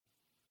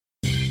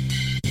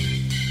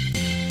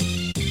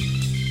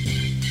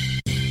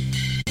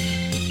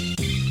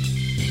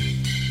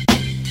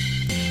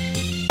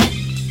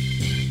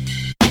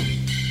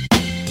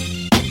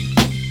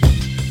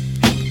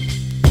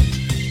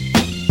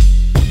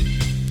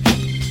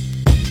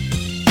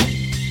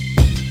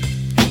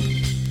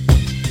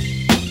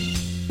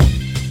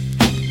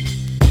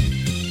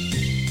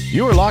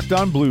You are Locked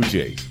On Blue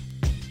Jays,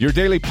 your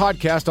daily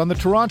podcast on the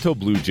Toronto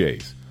Blue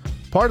Jays,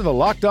 part of the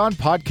Locked On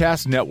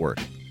Podcast Network,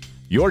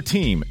 your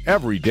team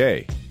every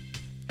day.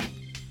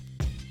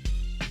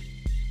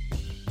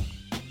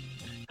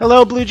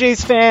 Hello, Blue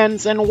Jays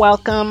fans, and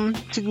welcome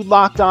to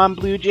Locked On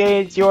Blue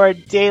Jays, your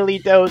daily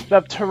dose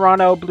of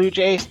Toronto Blue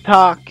Jays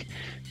talk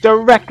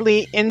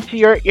directly into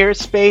your ear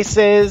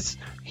spaces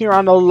here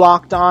on the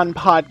Locked On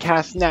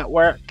Podcast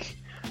Network.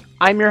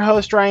 I'm your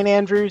host, Ryan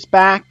Andrews,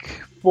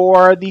 back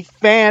for the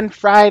Fan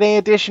Friday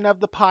edition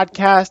of the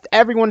podcast,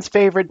 everyone's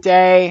favorite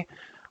day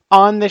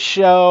on the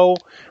show,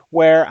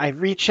 where I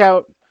reach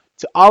out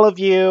to all of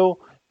you.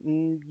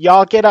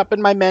 Y'all get up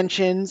in my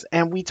mentions,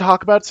 and we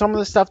talk about some of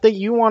the stuff that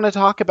you want to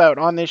talk about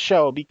on this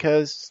show,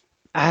 because,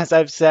 as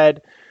I've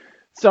said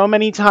so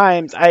many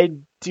times, I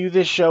do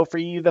this show for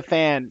you, the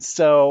fans.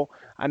 So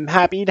I'm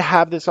happy to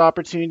have this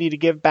opportunity to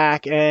give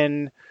back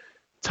and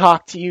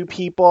talk to you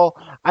people.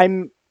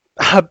 I'm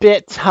a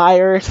bit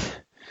tired.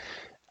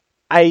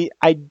 I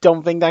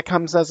don't think that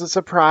comes as a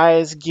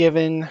surprise,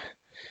 given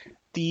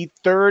the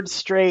third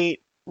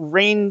straight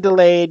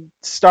rain-delayed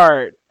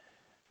start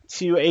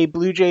to a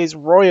Blue Jays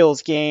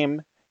Royals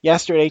game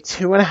yesterday.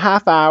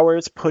 2.5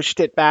 hours, pushed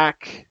it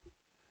back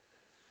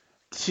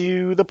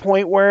to the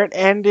point where it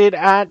ended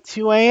at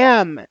 2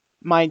 a.m.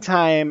 my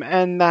time,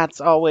 and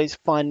that's always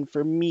fun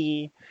for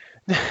me.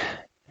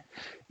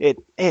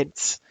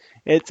 It's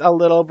a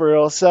little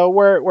brutal, so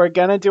we're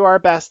gonna do our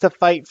best to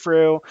fight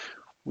through.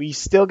 We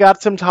still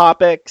got some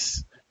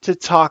topics to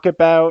talk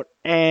about,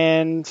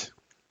 and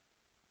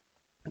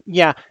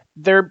yeah,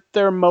 they're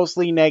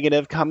mostly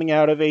negative, coming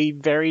out of a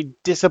very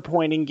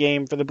disappointing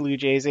game for the Blue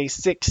Jays. A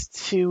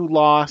 6-2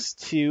 loss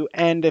to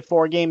end a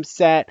 4-game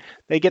set.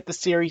 They get the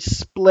series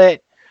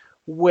split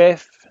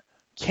with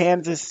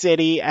Kansas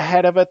City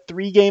ahead of a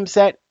 3-game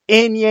set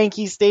in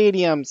Yankee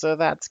Stadium, so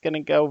that's going to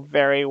go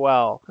very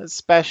well,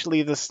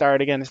 especially the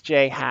start against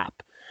J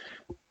Happ.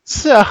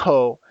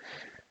 So,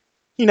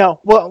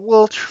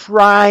 we'll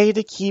try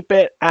to keep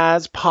it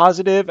as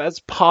positive as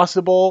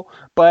possible,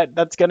 but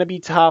that's going to be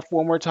tough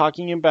when we're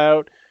talking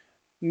about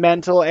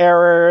mental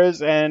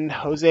errors and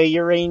Jose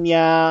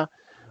Urena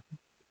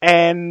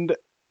and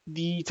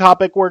the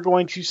topic we're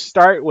going to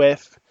start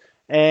with,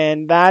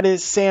 and that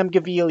is Sam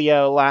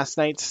Gaviglio, last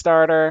night's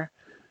starter.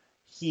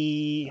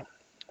 He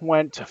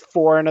went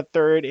 4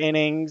 1/3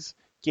 innings,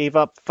 gave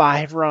up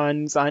 5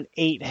 runs on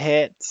 8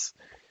 hits.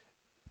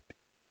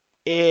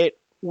 It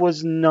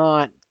was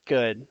not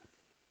good.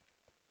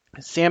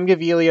 Sam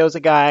Gaviglio is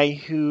a guy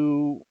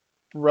who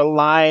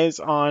relies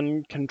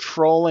on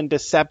control and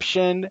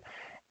deception,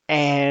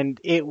 and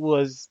it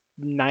was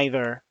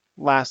neither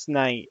last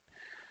night.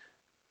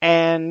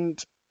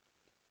 And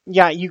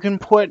yeah, you can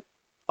put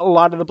a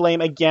lot of the blame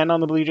again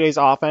on the Blue Jays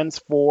offense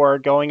for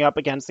going up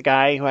against a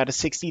guy who had a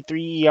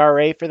 63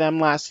 ERA for them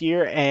last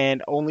year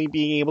and only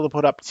being able to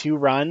put up 2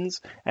 runs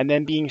and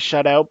then being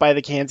shut out by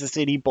the Kansas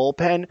City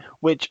bullpen,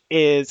 which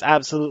is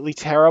absolutely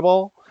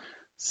terrible.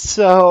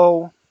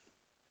 So,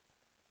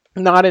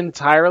 not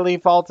entirely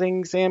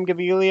faulting Sam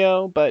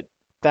Gaviglio, but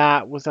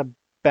that was a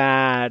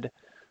bad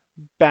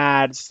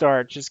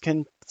start. Just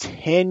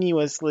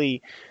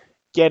continuously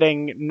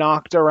getting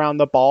knocked around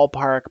the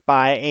ballpark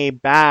by a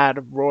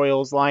bad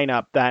Royals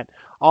lineup that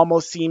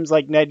almost seems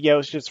like Ned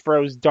Yost just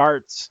throws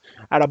darts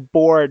at a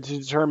board to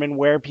determine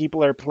where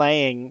people are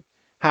playing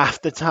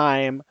half the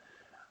time.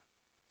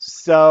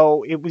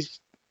 So it was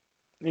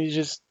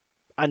just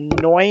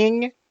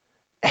annoying,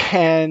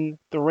 and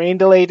the rain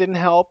delay didn't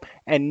help,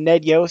 and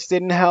Ned Yost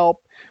didn't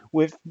help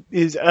with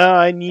his,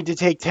 I need to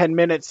take 10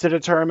 minutes to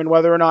determine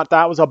whether or not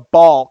that was a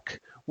balk,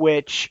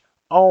 which,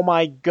 oh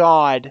my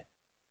God,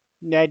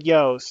 Ned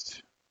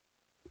Yost,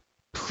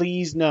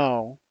 please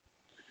no.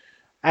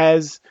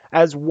 As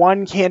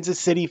one Kansas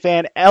City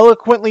fan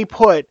eloquently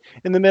put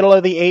in the middle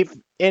of the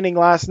 8th inning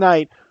last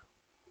night,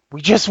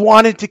 we just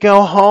wanted to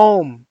go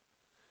home.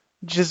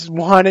 Just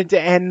wanted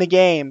to end the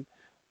game.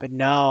 But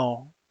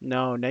no,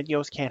 Ned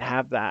Yost can't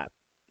have that.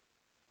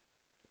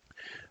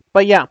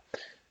 But yeah,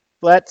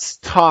 let's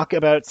talk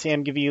about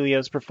Sam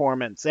Gaviglio's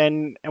performance.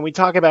 And we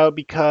talk about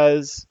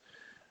because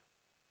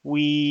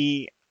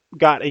we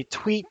got a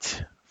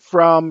tweet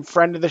from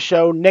friend of the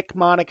show, Nick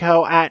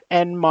Monaco at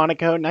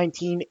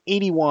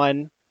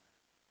nmonaco1981,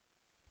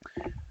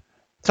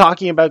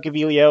 talking about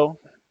Gaviglio.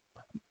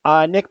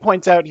 Nick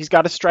points out he's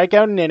got a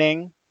strikeout an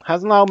inning,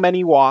 hasn't allowed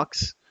many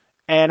walks,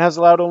 and has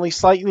allowed only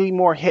slightly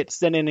more hits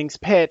than innings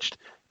pitched,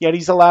 yet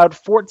he's allowed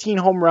 14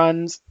 home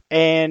runs,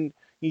 and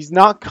he's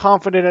not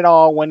confident at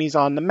all when he's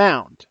on the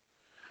mound.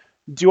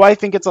 Do I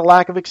think it's a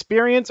lack of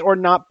experience or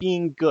not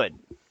being good?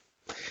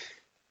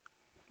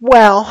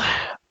 Well,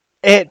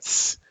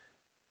 it's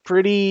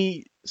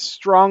pretty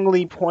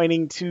strongly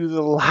pointing to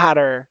the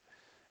latter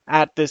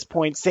at this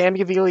point. Sam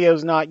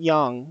Gaviglio's not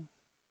young.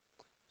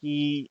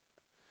 He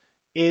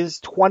is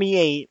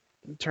 28,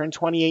 turned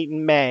 28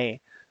 in May.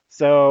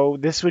 So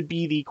this would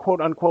be the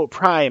quote-unquote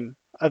prime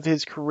of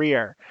his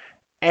career.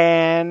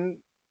 And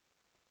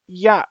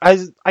yeah,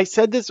 as I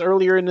said this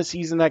earlier in the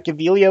season, that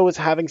Gaviglio was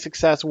having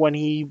success when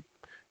he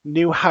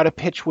knew how to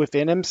pitch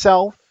within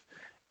himself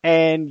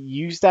and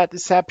use that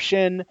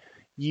deception,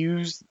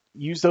 use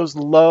those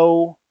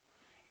low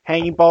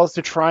hanging balls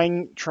to try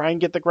and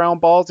get the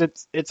ground balls.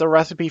 It's a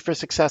recipe for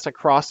success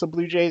across the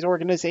Blue Jays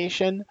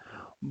organization,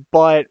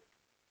 but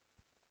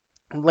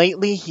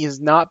lately he has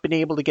not been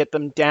able to get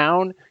them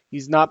down.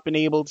 He's not been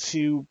able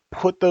to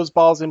put those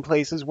balls in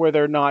places where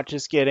they're not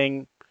just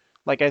getting,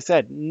 like I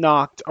said,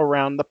 knocked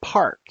around the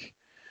park.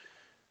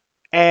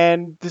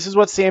 And this is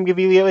what Sam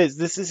Gaviglio is.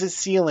 This is his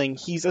ceiling.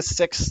 He's a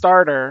sixth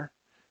starter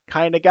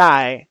kind of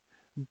guy.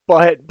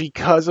 But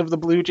because of the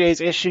Blue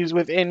Jays' issues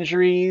with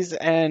injuries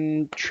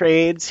and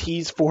trades,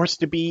 he's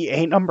forced to be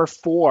a number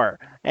 4.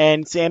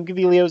 And Sam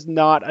Gaviglio's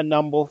not a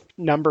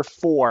number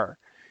 4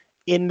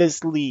 in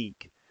this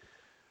league.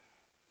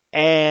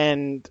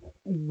 And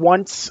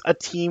once a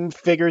team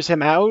figures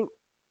him out,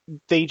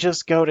 they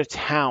just go to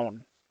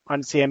town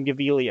on Sam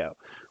Gaviglio.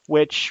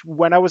 Which,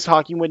 when I was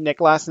talking with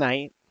Nick last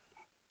night,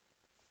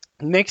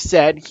 Nick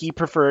said he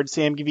preferred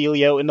Sam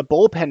Gaviglio in the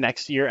bullpen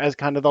next year as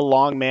kind of the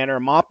long man or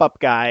mop-up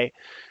guy,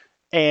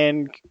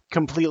 and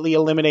completely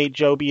eliminate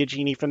Joe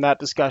Biagini from that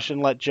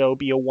discussion. Let Joe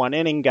be a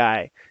one-inning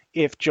guy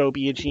if Joe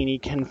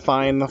Biagini can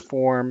find the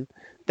form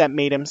that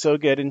made him so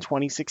good in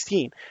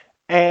 2016.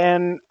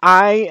 And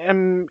I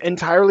am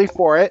entirely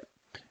for it,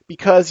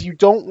 because you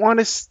don't want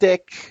to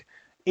stick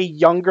a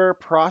younger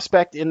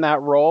prospect in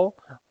that role.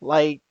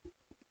 Like,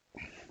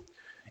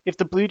 if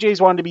the Blue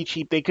Jays wanted to be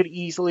cheap, they could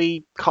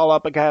easily call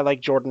up a guy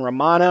like Jordan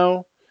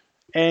Romano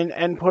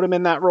and put him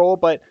in that role.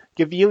 But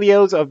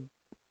Gaviglio's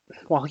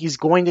he's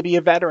going to be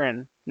a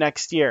veteran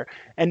next year.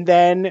 And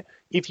then,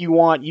 if you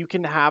want, you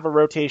can have a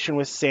rotation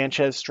with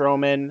Sanchez,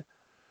 Stroman,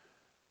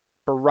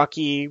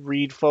 Barucki,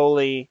 Reed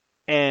Foley,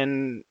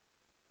 and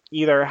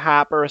either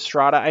Happ or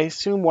Estrada. I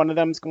assume one of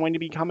them is going to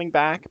be coming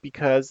back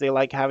because they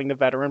like having the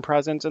veteran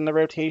presence in the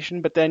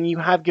rotation. But then you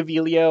have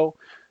Gaviglio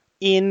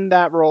in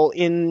that role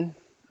in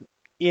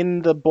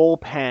the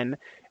bullpen,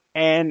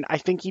 and I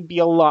think he'd be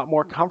a lot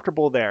more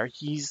comfortable there.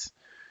 He's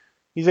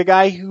a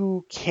guy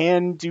who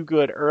can do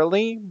good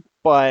early,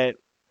 but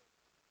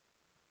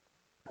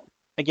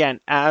again,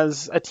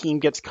 as a team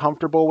gets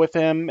comfortable with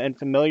him and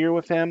familiar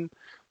with him,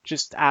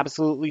 just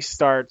absolutely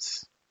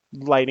starts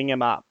lighting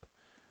him up.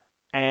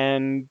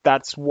 And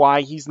that's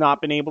why he's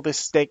not been able to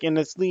stick in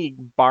this league,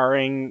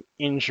 barring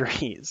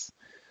injuries.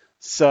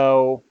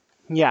 So,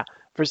 yeah,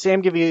 for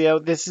Sam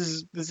Gaviglio, this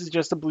is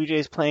just the Blue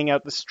Jays playing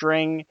out the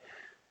string,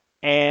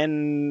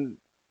 and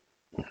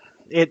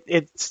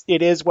it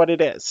is what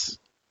it is.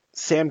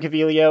 Sam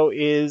Gaviglio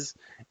is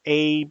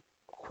a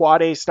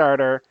quad A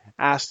starter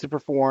asked to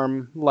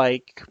perform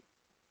like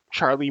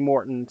Charlie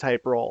Morton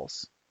type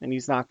roles, and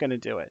he's not going to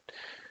do it.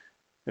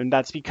 And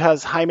that's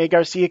because Jaime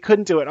Garcia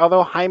couldn't do it.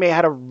 Although Jaime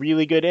had a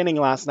really good inning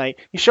last night,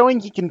 he's showing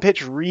he can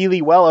pitch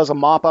really well as a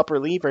mop-up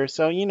reliever.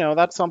 So,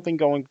 that's something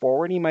going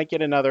forward. He might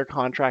get another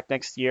contract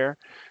next year,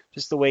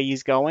 just the way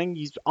he's going.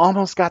 He's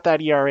almost got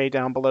that ERA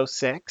down below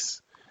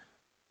 6.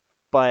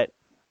 But,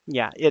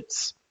 yeah,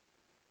 it's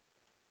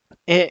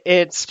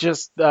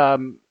just, that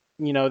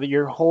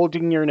you're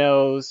holding your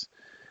nose,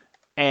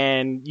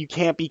 and you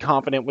can't be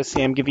confident with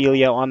Sam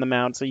Gaviglio on the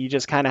mound. So you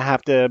just kind of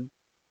have to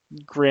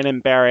grin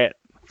and bear it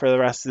for the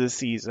rest of the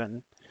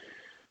season.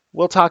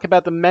 We'll talk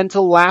about the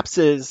mental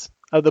lapses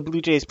of the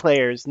Blue Jays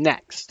players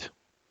next.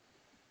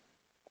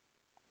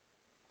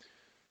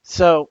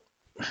 So,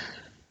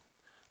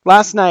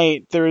 last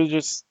night there was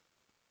just,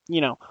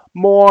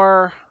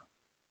 more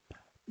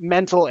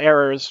mental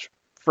errors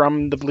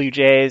from the Blue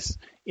Jays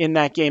in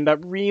that game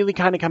that really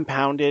kind of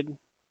compounded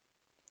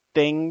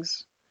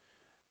things.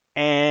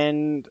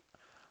 And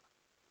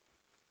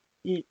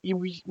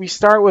we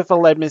start with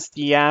Aledmys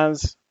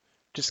Diaz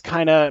just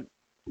kind of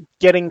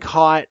getting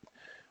caught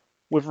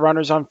with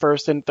runners on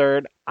first and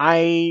third.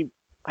 I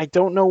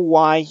don't know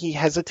why he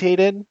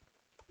hesitated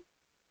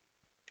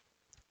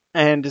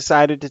and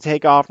decided to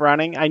take off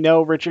running. I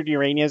know Richard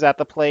Ureña's at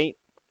the plate,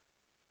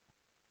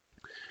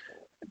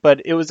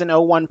 but it was an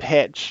 0-1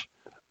 pitch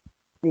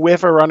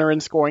with a runner in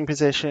scoring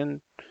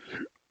position.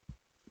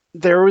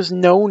 There was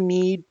no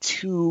need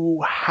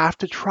to have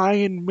to try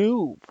and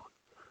move.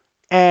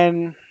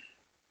 And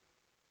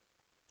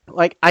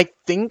I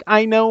think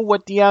I know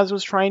what Diaz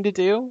was trying to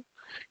do.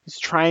 He's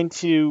trying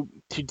to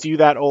do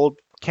that old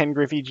Ken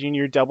Griffey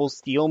Jr. double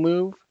steal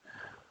move,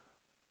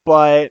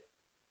 but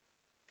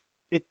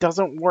it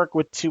doesn't work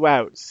with 2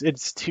 outs.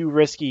 It's too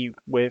risky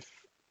with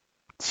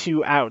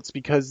 2 outs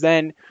because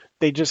then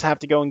they just have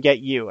to go and get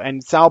you.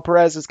 And Sal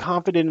Perez is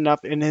confident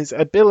enough in his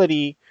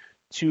ability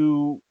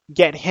to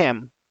get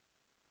him.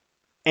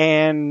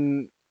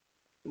 And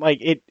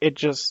it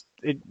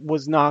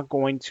was not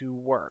going to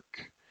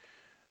work.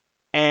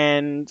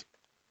 And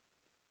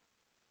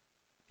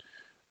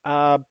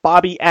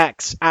Bobby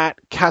X at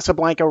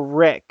Casablanca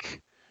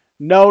Rick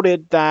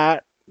noted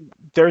that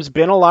there's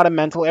been a lot of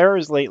mental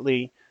errors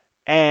lately,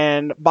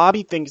 and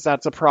Bobby thinks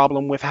that's a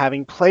problem with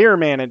having player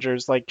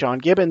managers like John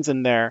Gibbons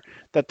in there,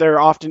 that there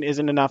often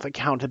isn't enough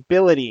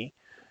accountability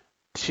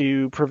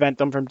to prevent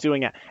them from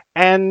doing it.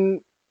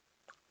 And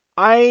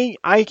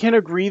I can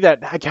agree that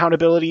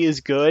accountability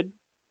is good,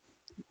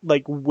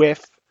 like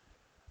with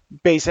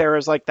base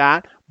errors like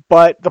that.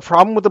 But the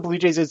problem with the Blue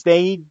Jays is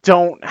they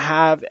don't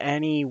have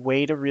any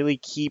way to really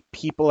keep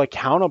people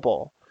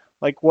accountable.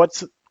 Like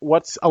what's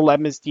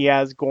Aledmys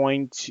Diaz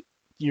going to?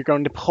 You're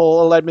going to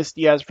pull Aledmys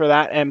Diaz for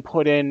that and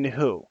put in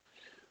who?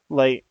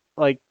 Like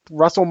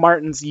Russell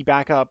Martin's the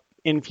backup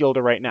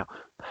infielder right now.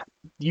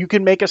 You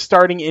can make a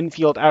starting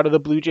infield out of the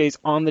Blue Jays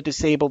on the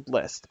disabled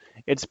list.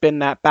 It's been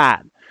that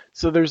bad.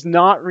 So there's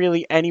not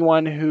really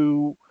anyone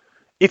who,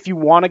 if you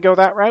want to go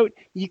that route,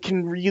 you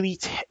can really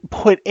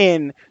put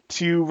in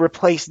to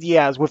replace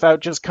Diaz without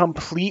just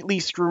completely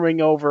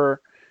screwing over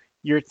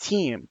your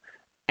team.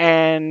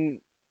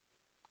 And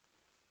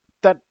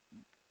that,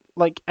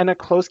 like, in a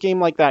close game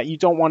like that, you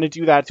don't want to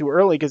do that too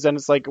early because then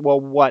it's like, well,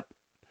 what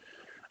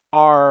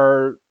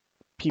are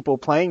people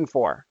playing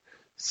for?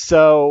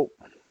 So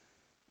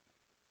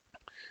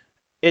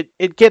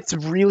it gets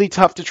really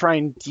tough to try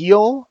and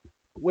deal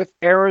with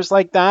errors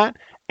like that.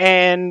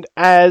 And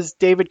as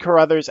David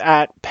Carruthers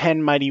at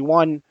Penn Mighty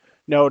One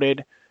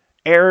noted,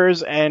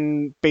 errors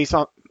and base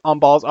on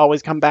balls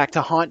always come back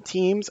to haunt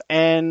teams,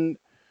 and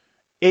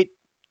it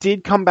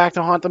did come back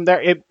to haunt them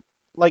there. It,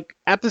 like,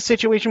 at the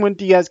situation when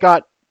Diaz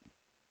got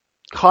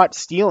caught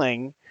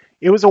stealing,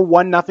 it was a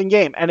 1-0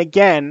 game. And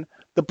again,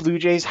 the Blue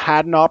Jays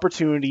had an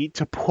opportunity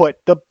to put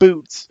the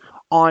boots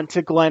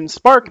onto Glenn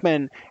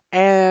Sparkman,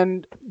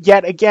 and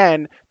yet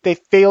again, they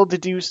failed to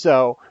do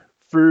so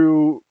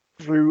through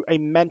a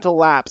mental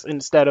lapse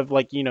instead of,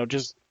 like,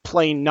 just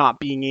plain not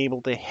being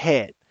able to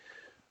hit.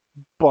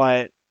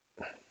 But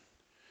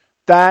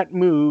that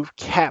move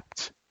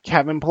kept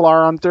Kevin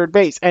Pillar on third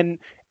base, and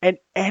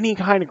any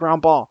kind of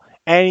ground ball,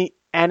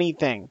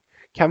 anything.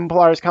 Kevin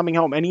Pillar is coming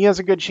home, and he has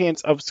a good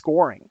chance of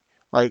scoring.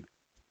 Like,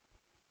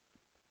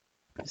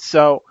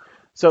 so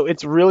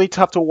it's really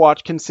tough to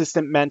watch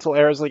consistent mental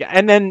errors like that.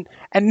 And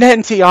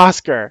then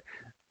Teoscar.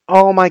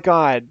 Oh my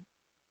God,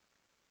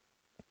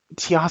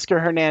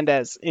 Teoscar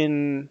Hernandez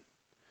in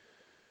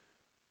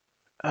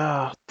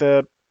the,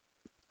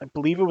 I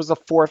believe it was the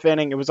fourth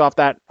inning. It was off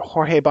that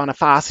Jorge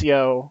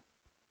Bonifacio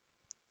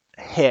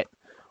hit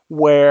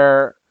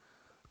where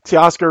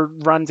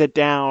Teoscar runs it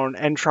down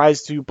and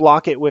tries to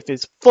block it with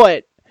his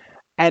foot,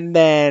 and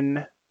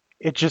then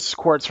it just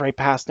squirts right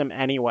past him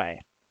anyway.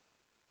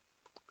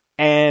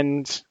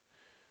 And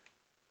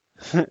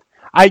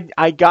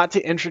I got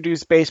to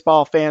introduce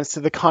baseball fans to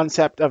the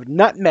concept of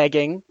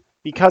nutmegging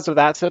because of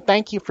that. So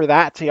thank you for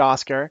that,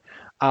 Teoscar.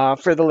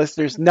 For the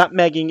listeners,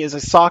 nutmegging is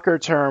a soccer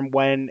term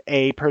when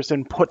a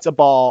person puts a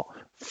ball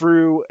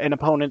through an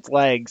opponent's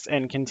legs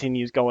and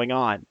continues going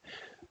on.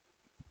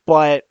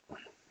 But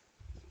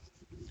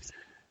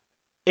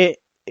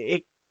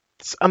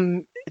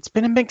it's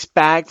been a mixed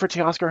bag for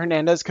Teoscar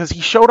Hernandez because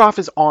he showed off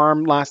his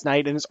arm last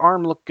night and his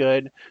arm looked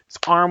good. His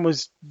arm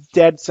was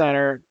dead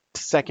center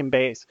to second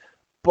base,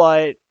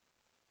 but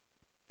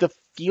the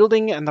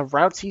fielding and the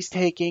routes he's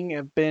taking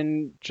have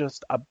been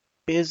just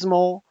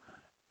abysmal,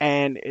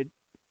 and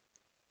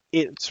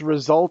it's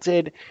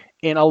resulted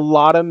in a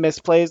lot of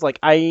misplays. Like,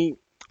 I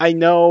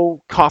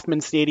know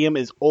Kauffman Stadium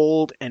is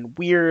old and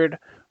weird,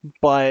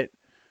 but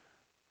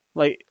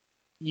like,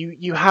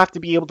 you have to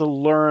be able to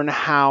learn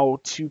how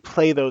to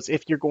play those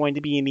if you're going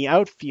to be in the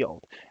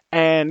outfield.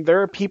 And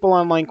there are people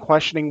online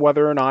questioning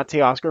whether or not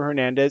Teoscar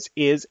Hernandez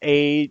is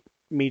a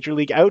major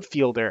league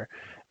outfielder,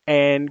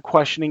 and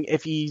questioning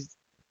if he's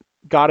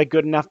got a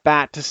good enough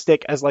bat to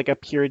stick as like a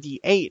pure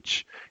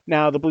DH.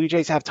 Now, the Blue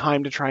Jays have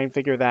time to try and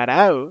figure that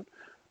out,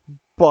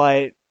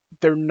 but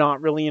they're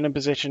not really in a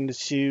position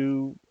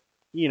to,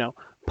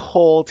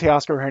 pull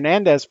Teoscar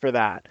Hernandez for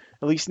that.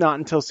 At least not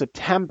until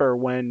September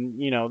when,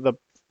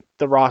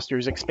 the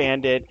roster's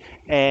expanded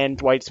and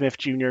Dwight Smith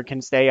Jr.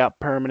 can stay up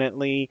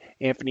permanently.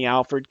 Anthony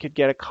Alford could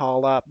get a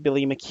call up.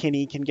 Billy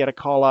McKinney can get a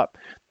call up.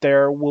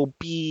 There will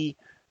be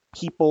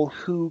people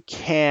who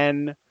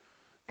can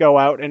go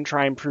out and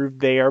try and prove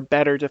they are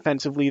better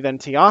defensively than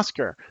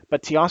Teoscar.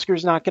 But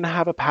Teoscar's not going to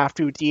have a path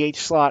to a DH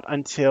slot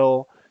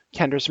until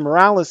Kendrys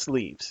Morales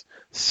leaves.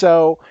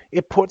 So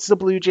it puts the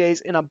Blue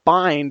Jays in a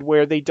bind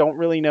where they don't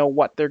really know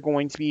what they're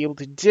going to be able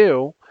to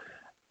do.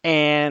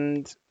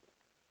 And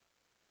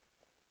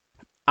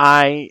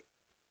I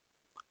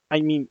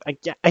mean,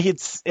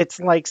 it's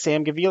like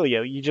Sam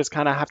Gaviglio. You just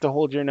kind of have to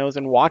hold your nose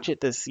and watch it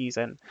this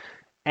season.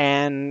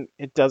 And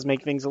it does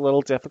make things a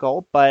little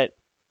difficult, but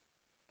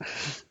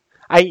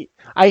I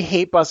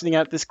hate busting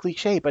out this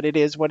cliche, but it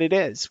is what it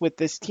is with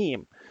this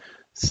team.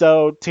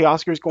 So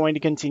Teoscar is going to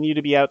continue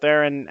to be out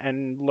there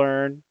and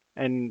learn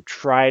and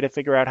try to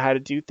figure out how to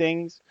do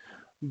things.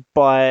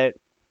 But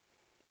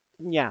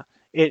yeah,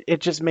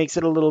 it just makes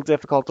it a little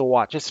difficult to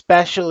watch,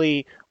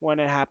 especially when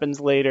it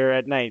happens later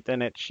at night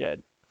than it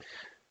should.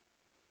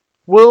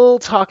 We'll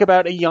talk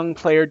about a young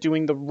player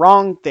doing the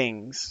wrong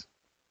things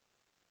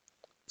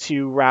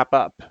to wrap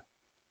up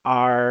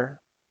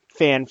our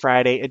Fan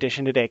Friday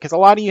edition today, because a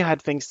lot of you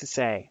had things to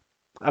say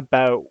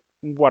about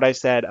what I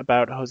said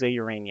about Jose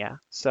Urena.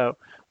 So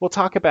we'll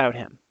talk about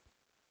him.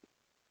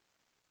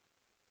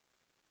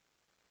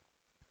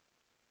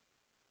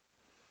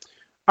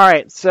 All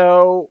right,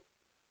 so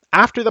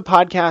after the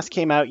podcast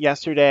came out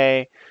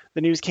yesterday,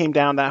 the news came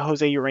down that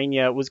Jose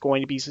Urena was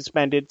going to be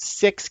suspended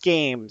 6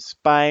 games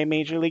by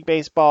Major League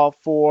Baseball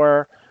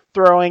for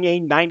throwing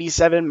a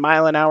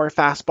 97-mile-an-hour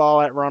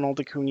fastball at Ronald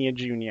Acuna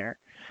Jr.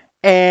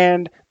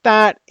 And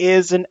that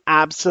is an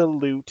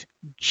absolute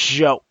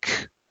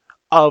joke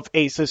of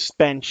a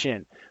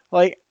suspension.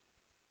 Like,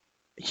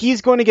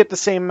 he's going to get the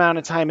same amount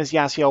of time as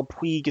Yasiel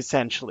Puig,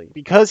 essentially,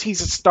 because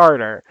he's a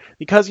starter,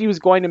 because he was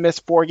going to miss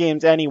 4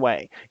 games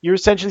anyway. You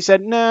essentially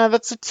said, nah,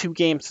 that's a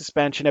 2-game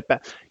suspension at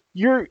best.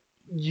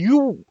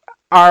 You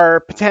are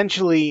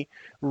potentially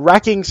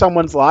wrecking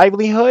someone's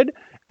livelihood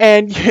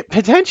and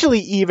potentially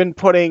even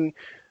putting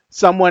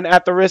someone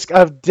at the risk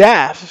of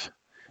death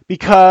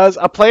because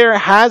a player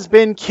has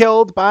been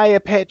killed by a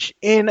pitch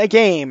in a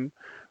game.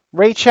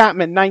 Ray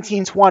Chapman,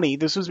 1920.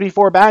 This was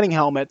before batting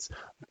helmets,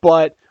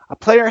 but a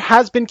player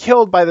has been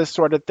killed by this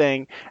sort of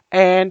thing,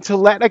 and to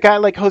let a guy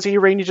like Jose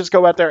Urena just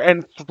go out there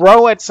and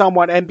throw at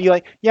someone and be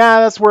like,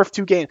 yeah, that's worth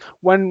 2 games,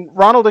 when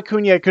Ronald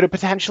Acuna could have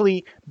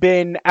potentially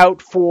been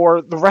out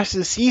for the rest of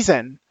the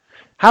season.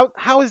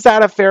 How is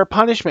that a fair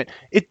punishment?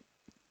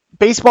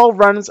 Baseball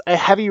runs a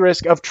heavy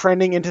risk of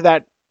trending into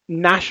that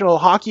National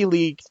Hockey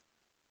League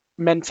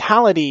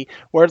mentality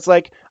where it's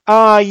like,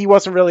 he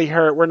wasn't really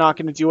hurt, we're not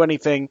going to do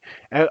anything,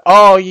 and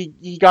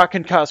he got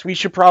concussed, we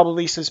should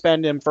probably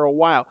suspend him for a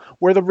while,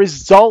 where the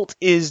result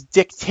is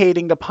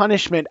dictating the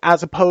punishment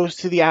as opposed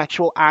to the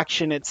actual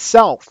action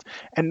itself.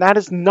 And that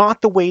is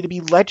not the way to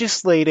be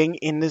legislating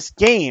in this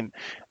game.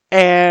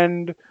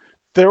 And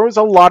there was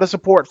a lot of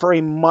support for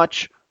a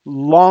much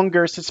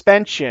longer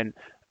suspension.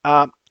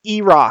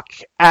 E-Rock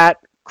at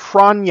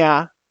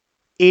Kronya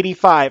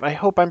 85, I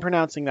hope I'm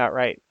pronouncing that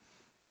right.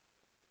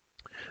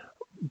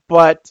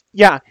 But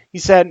yeah, he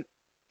said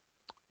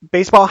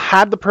baseball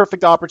had the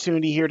perfect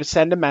opportunity here to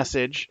send a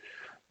message.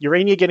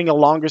 Urena getting a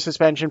longer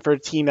suspension for a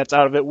team that's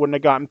out of it wouldn't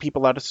have gotten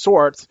people out of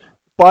sorts,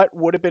 but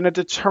would have been a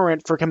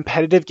deterrent for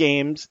competitive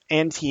games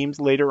and teams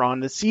later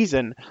on this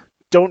season.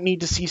 Don't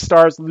need to see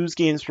stars lose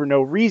games for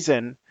no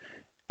reason.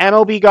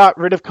 MLB got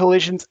rid of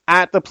collisions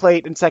at the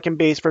plate and second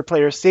base for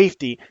player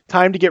safety.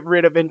 Time to get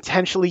rid of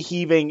intentionally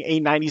heaving a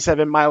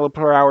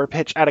 97-mile-per-hour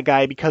pitch at a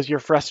guy because you're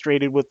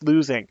frustrated with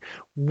losing.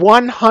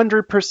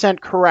 100%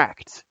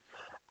 correct.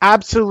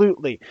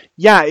 Absolutely.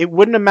 Yeah, it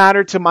wouldn't have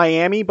mattered to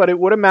Miami, but it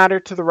would have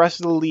mattered to the rest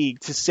of the league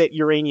to sit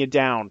Urena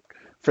down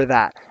for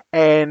that.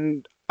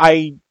 And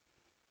I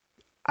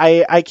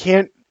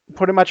can't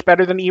put it much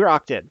better than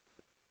E-Rock did,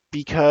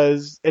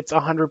 because it's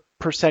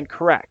 100%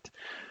 correct.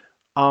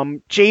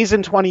 Jays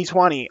in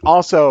 2020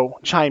 also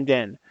chimed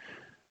in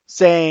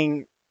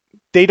saying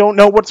they don't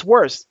know what's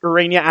worse,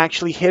 Urena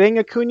actually hitting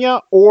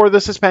Acuna or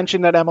the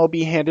suspension that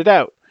MLB handed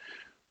out.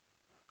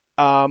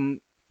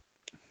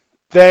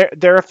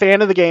 They're a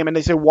fan of the game, and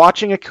they say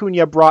watching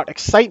Acuna brought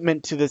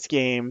excitement to this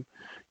game.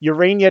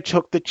 Urena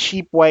took the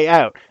cheap way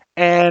out.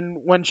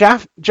 And when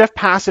Jeff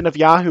Passan of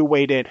Yahoo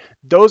weighed in,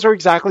 those are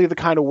exactly the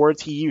kind of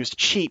words he used: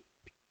 cheap,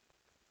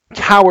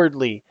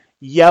 cowardly,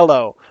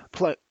 yellow,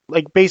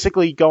 like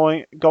basically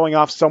going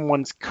off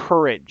someone's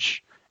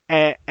courage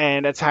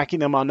and attacking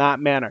them on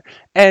that manner.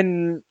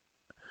 And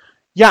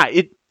yeah,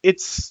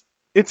 it's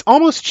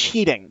almost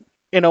cheating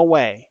in a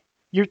way.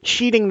 You're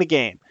cheating the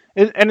game.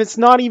 And it's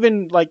not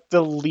even like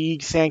the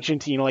league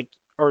sanctioned team, like,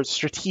 or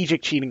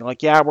strategic cheating,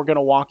 like, yeah, we're going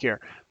to walk here.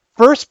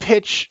 First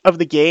pitch of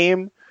the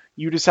game,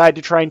 you decide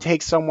to try and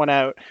take someone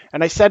out.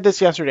 And I said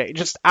this yesterday,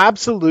 just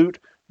absolute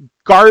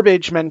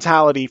garbage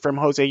mentality from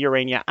Jose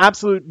Urena.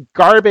 Absolute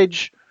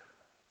garbage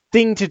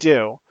thing to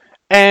do,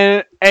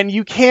 and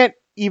you can't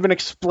even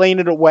explain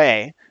it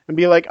away and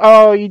be like,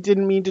 oh, he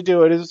didn't mean to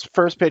do it, his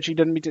first pitch, he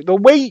didn't mean to. The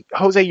way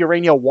Jose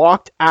Urena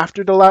walked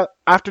after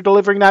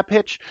delivering that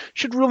pitch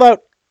should rule out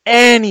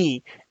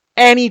any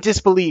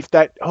disbelief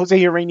that Jose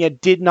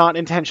Urena did not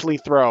intentionally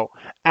throw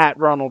at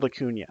Ronald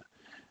Acuna.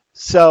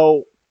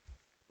 So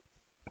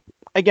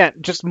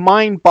again, just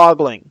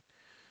mind-boggling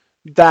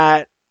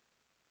that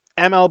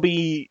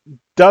MLB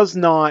does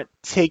not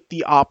take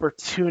the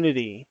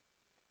opportunity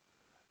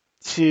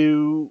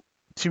to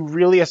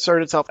really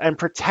assert itself and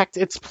protect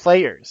its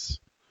players.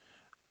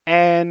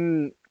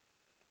 And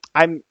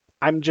I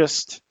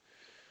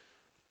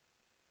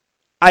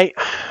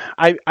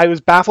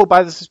was baffled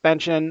by the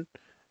suspension,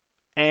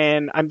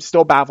 and I'm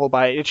still baffled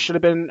by it. It should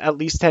have been at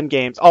least 10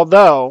 games.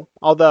 Although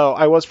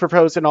I was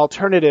proposed an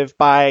alternative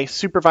by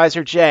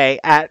Supervisor J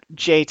at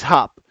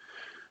JTup,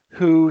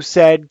 who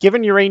said,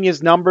 given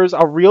Urena's numbers,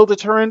 a real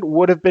deterrent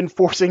would have been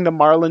forcing the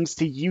Marlins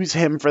to use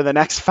him for the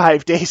next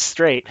 5 days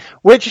straight,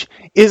 which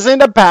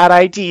isn't a bad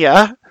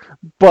idea,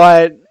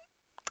 but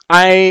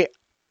I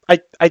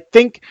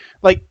think,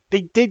 like,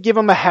 they did give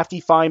him a hefty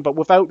fine, but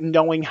without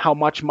knowing how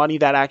much money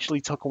that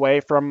actually took away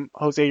from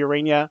Jose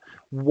Urena,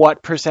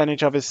 what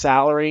percentage of his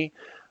salary,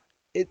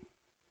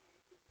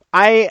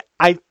 I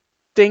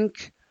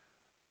think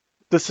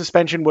the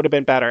suspension would have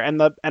been better, and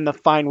the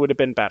fine would have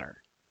been better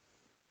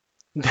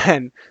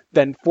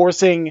than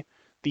forcing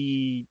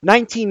the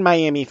 19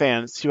 Miami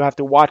fans to have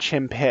to watch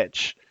him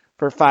pitch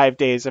for 5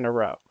 days in a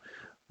row.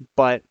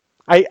 But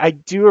I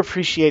do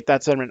appreciate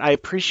that sentiment. I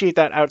appreciate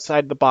that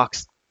outside the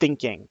box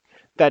thinking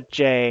that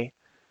Jay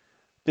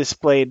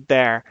displayed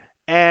there.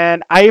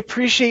 And I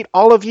appreciate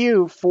all of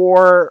you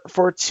for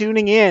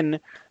tuning in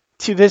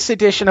to this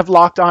edition of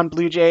Locked On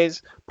Blue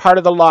Jays, part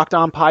of the Locked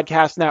On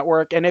Podcast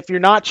Network. And if you're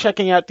not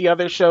checking out the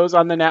other shows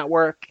on the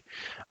network,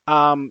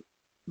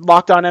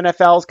 Locked On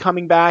NFL is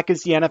coming back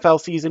as the NFL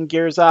season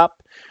gears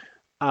up.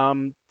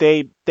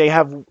 They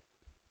have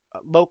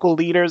local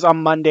leaders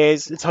on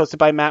Mondays. It's hosted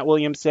by Matt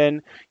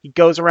Williamson. He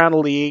goes around the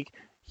league.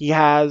 He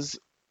has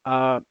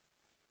Mike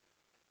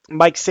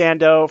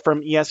Sando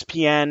from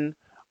ESPN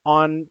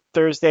on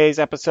Thursdays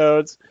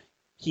episodes.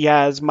 He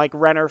has Mike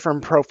Renner from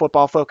Pro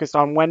Football Focus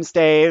on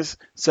Wednesdays.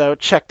 So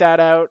check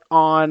that out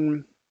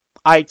on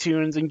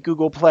iTunes and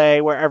Google Play,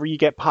 wherever you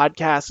get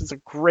podcasts. It's a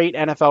great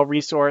NFL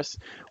resource.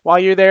 While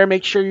you're there,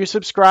 make sure you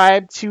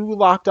subscribe to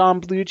Locked On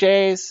Blue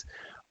Jays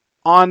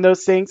on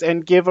those things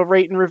and give a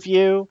rate and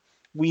review.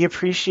 We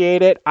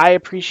appreciate it. I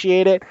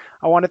appreciate it.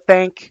 I want to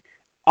thank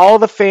all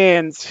the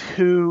fans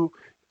who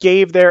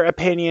gave their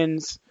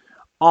opinions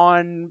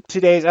on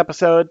today's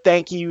episode.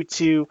 Thank you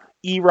to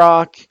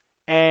E-Rock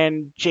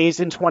and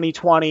Jason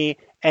 2020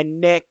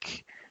 and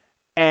Nick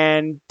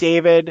and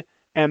David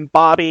and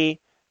Bobby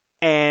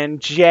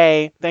and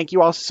Jay. Thank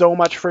you all so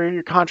much for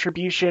your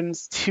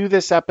contributions to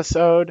this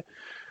episode.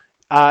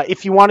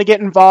 If you want to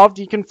get involved,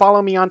 you can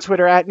follow me on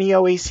Twitter at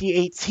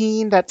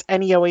NeoAC18. That's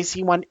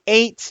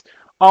NeoAC18.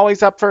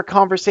 Always up for a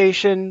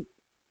conversation,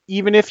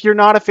 even if you're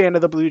not a fan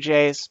of the Blue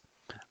Jays.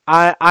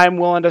 I'm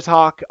willing to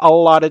talk a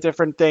lot of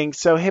different things,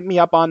 so hit me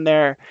up on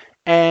there.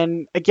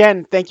 And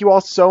again, thank you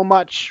all so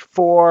much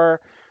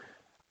for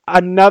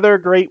another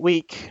great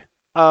week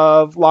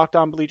of Locked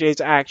On Blue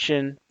Jays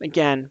action.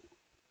 Again,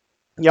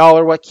 y'all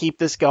are what keep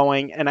this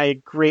going, and I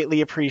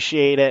greatly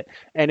appreciate it.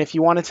 And if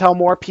you want to tell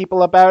more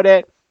people about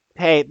it,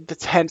 hey, the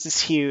tent is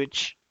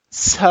huge,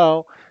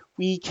 so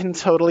we can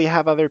totally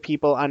have other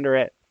people under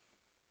it.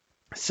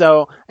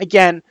 So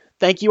again,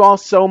 thank you all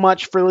so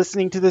much for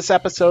listening to this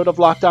episode of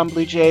Locked On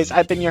Blue Jays.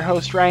 I've been your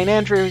host, Ryan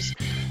Andrews,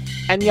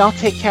 and y'all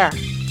take care.